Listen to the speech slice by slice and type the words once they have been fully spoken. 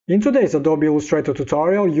In today's Adobe Illustrator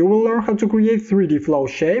tutorial, you will learn how to create 3D flow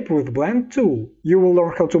shape with Blend tool. You will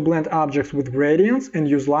learn how to blend objects with gradients and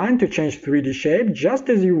use line to change 3D shape just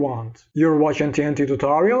as you want. You're watching TNT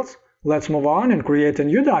tutorials? Let's move on and create a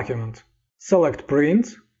new document. Select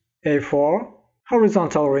Print, A4,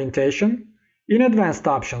 Horizontal Orientation. In Advanced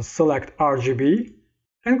Options, select RGB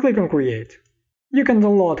and click on Create. You can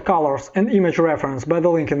download colors and image reference by the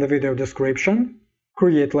link in the video description.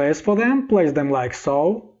 Create layers for them, place them like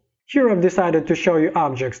so. Here I've decided to show you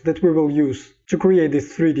objects that we will use to create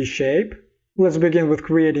this 3D shape. Let's begin with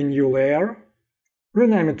creating new layer.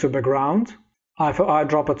 Rename it to background. I for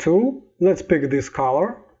eyedropper tool, let's pick this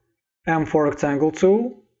color. M for rectangle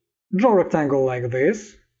tool. Draw rectangle like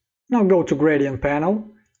this. Now go to gradient panel.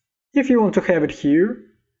 If you want to have it here,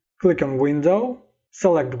 click on window,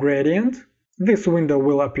 select gradient. This window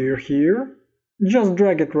will appear here. Just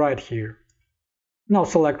drag it right here. Now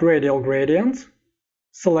select radial gradient.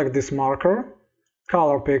 Select this marker,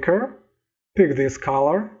 color picker, pick this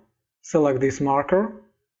color, select this marker,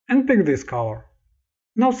 and pick this color.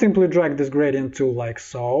 Now simply drag this gradient tool like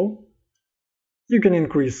so. You can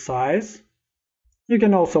increase size. You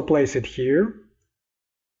can also place it here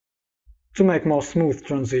to make more smooth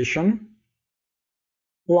transition.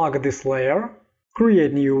 Lock this layer,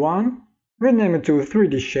 create new one, rename it to a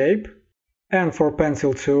 3D shape, and for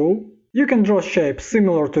pencil tool, you can draw shape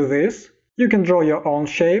similar to this. You can draw your own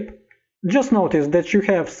shape. Just notice that you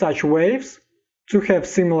have such waves to have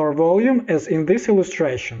similar volume as in this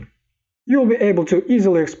illustration. You'll be able to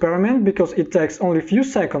easily experiment because it takes only a few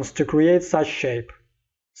seconds to create such shape.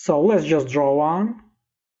 So let's just draw one.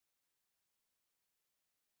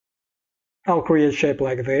 I'll create shape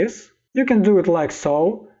like this. You can do it like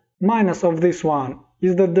so. Minus of this one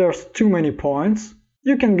is that there's too many points.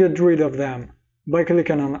 You can get rid of them by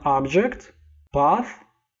clicking on Object, Path,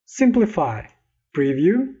 Simplify,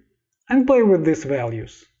 Preview, and play with these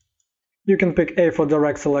values. You can pick A for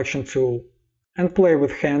Direct Selection tool and play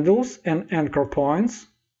with handles and anchor points.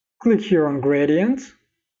 Click here on Gradient,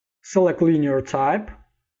 select Linear Type,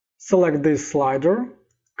 select this slider,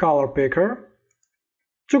 Color Picker.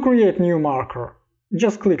 To create new marker,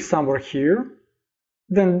 just click somewhere here.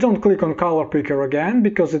 Then don't click on Color Picker again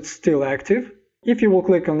because it's still active. If you will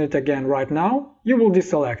click on it again right now, you will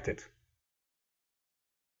deselect it.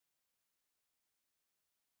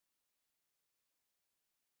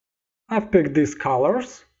 I've picked these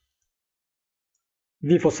colors.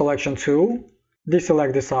 V for Selection tool,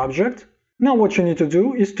 deselect this object. Now what you need to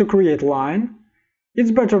do is to create line.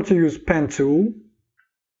 It's better to use Pen tool.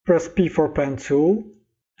 Press P for Pen tool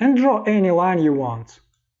and draw any line you want,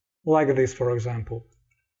 like this for example.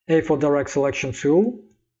 A for Direct Selection tool.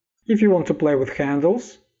 If you want to play with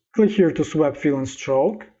handles, click here to swap fill and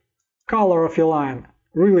stroke. Color of your line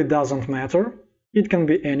really doesn't matter. It can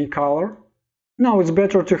be any color. Now it's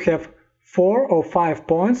better to have 4 or 5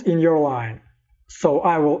 points in your line. So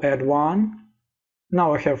I will add one.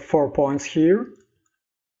 Now I have 4 points here.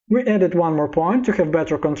 We added one more point to have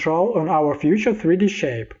better control on our future 3D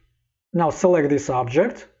shape. Now select this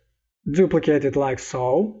object, duplicate it like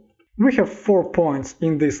so. We have 4 points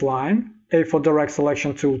in this line. A for Direct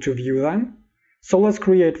Selection tool to view them. So let's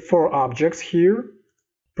create 4 objects here.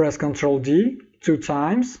 Press Ctrl D 2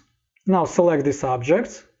 times. Now select these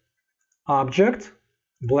objects. Object,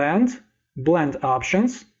 Blend, Blend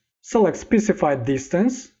Options. Select Specified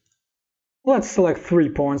Distance. Let's select 3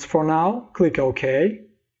 points for now. Click OK.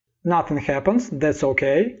 Nothing happens, that's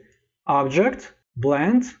OK. Object,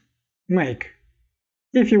 Blend, Make.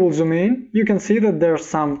 If you will zoom in, you can see that there's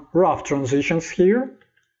some rough transitions here.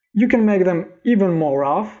 You can make them even more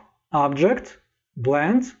rough. Object,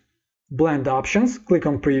 Blend, Blend Options, click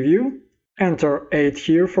on Preview, enter 8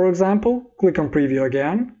 here for example, click on Preview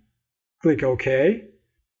again, click OK.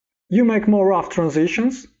 You make more rough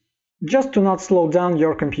transitions, just to not slow down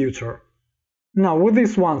your computer. Now with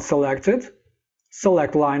this one selected,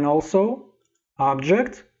 select Line also,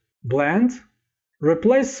 Object, Blend,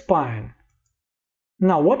 Replace Spine.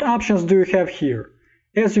 Now what options do you have here?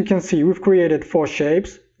 As you can see, we've created 4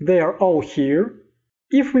 shapes. They are all here.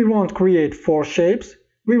 If we want to create 4 shapes,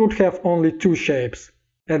 we would have only 2 shapes,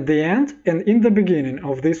 at the end and in the beginning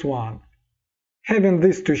of this one. Having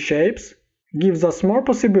these 2 shapes gives us more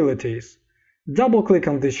possibilities. Double-click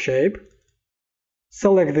on this shape,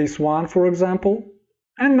 select this one for example,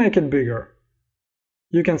 and make it bigger.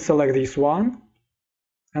 You can select this one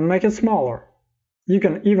and make it smaller. You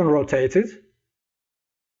can even rotate it,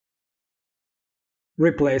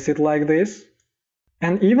 replace it like this,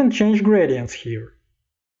 and even change gradients here.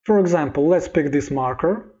 For example, let's pick this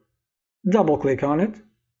marker, double-click on it,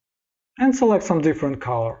 and select some different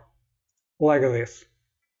color, like this.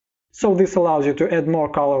 So this allows you to add more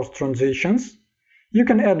colors transitions. You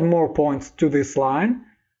can add more points to this line,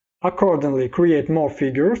 accordingly create more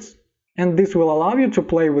figures, and this will allow you to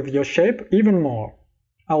play with your shape even more.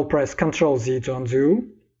 I'll press Ctrl Z to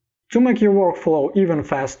undo. To make your workflow even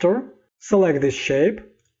faster, select this shape,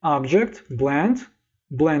 Object, Blend,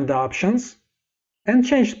 Blend Options, and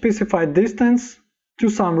change specified distance to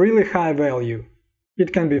some really high value.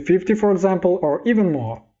 It can be 50 for example, or even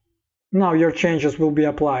more. Now your changes will be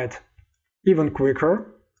applied even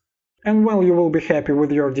quicker, and when you will be happy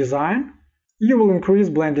with your design, you will increase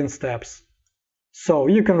blending steps. So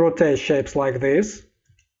you can rotate shapes like this.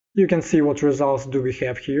 You can see what results do we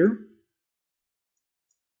have here.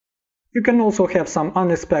 You can also have some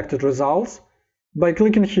unexpected results by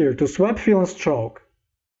clicking here to swap fill and stroke.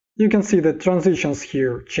 You can see that transitions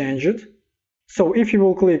here changed. So if you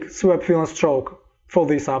will click swap fill and stroke for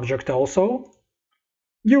this object also,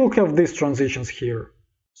 you will have these transitions here.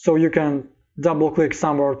 So you can double click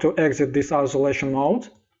somewhere to exit this isolation mode,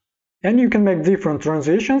 and you can make different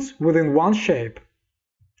transitions within one shape.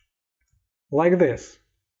 Like this.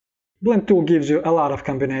 Blend tool gives you a lot of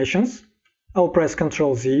combinations. I'll press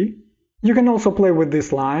Ctrl Z. You can also play with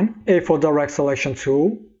this line, A for direct selection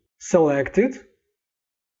tool, select it,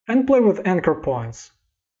 and play with anchor points.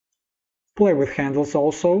 Play with handles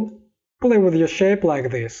also. Play with your shape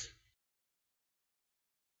like this.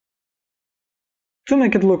 To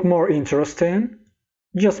make it look more interesting,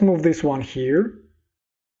 just move this one here.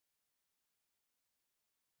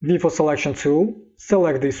 V for selection tool,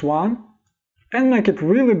 select this one, and make it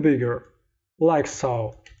really bigger, like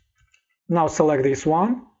so. Now select this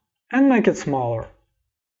one, and make it smaller.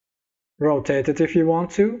 Rotate it if you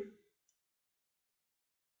want to.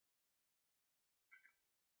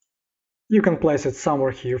 You can place it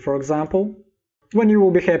somewhere here, for example. When you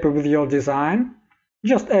will be happy with your design,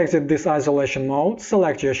 just exit this isolation mode,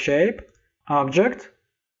 select your shape, Object,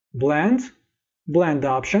 Blend, Blend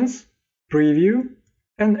Options, Preview,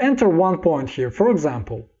 and enter one point here, for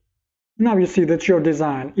example. Now you see that your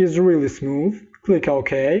design is really smooth. Click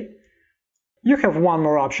OK. You have one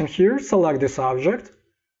more option here, select this object,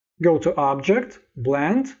 go to Object,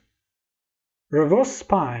 Blend, Reverse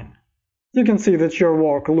Spine. You can see that your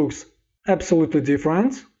work looks absolutely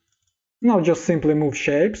different. Now just simply move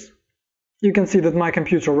shapes. You can see that my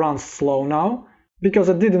computer runs slow now, because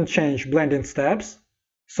I didn't change blending steps,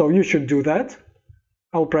 so you should do that.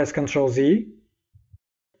 I'll press Ctrl Z.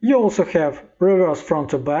 You also have reverse front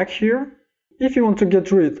to back here. If you want to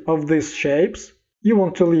get rid of these shapes, you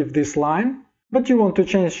want to leave this line, but you want to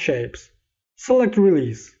change shapes. Select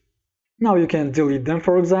Release. Now you can delete them,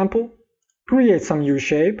 for example. Create some new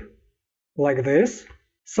shape, like this.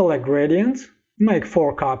 Select Gradient, make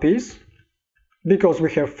 4 copies. Because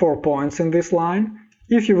we have 4 points in this line,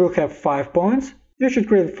 if you will have 5 points, you should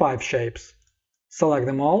create 5 shapes. Select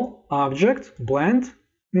them all, Object, Blend,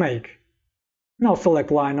 Make. Now select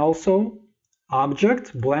Line also,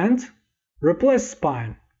 Object, Blend, Replace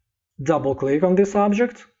Spine. Double click on this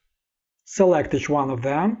object, select each one of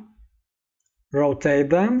them, rotate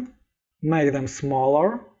them, make them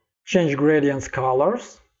smaller, change gradients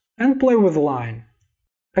colors, and play with line.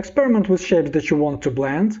 Experiment with shapes that you want to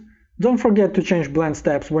blend. Don't forget to change blend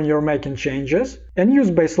steps when you're making changes, and use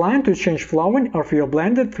baseline to change flowing of your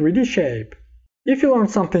blended 3D shape. If you learned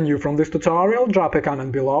something new from this tutorial, drop a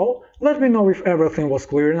comment below, let me know if everything was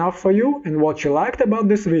clear enough for you and what you liked about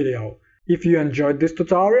this video. If you enjoyed this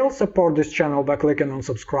tutorial, support this channel by clicking on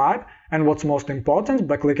subscribe, and what's most important,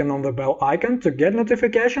 by clicking on the bell icon to get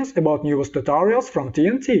notifications about newest tutorials from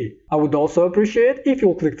TNT. I would also appreciate if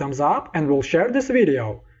you'll click thumbs up and will share this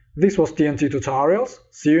video. This was TNT Tutorials,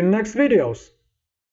 see you in next videos!